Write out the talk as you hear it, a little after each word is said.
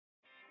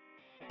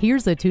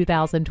Here's a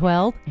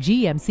 2012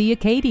 GMC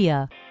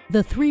Acadia.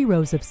 The 3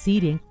 rows of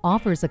seating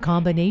offers a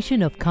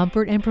combination of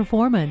comfort and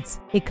performance.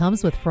 It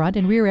comes with front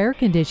and rear air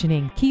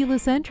conditioning,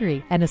 keyless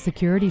entry, and a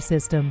security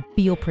system.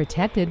 Feel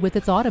protected with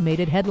its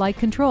automated headlight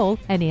control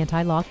and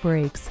anti-lock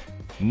brakes.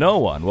 No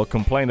one will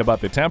complain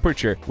about the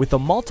temperature with a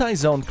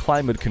multi-zone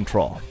climate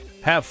control.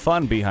 Have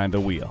fun behind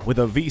the wheel with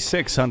a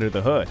V6 under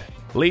the hood.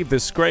 Leave the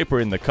scraper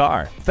in the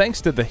car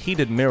thanks to the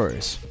heated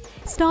mirrors.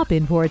 Stop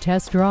in for a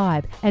test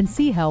drive and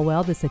see how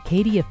well this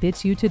Acadia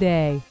fits you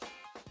today.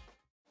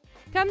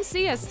 Come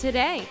see us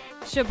today.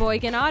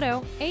 Sheboygan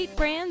Auto, 8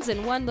 brands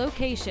in 1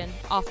 location,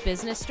 off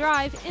Business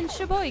Drive in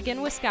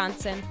Sheboygan,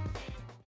 Wisconsin.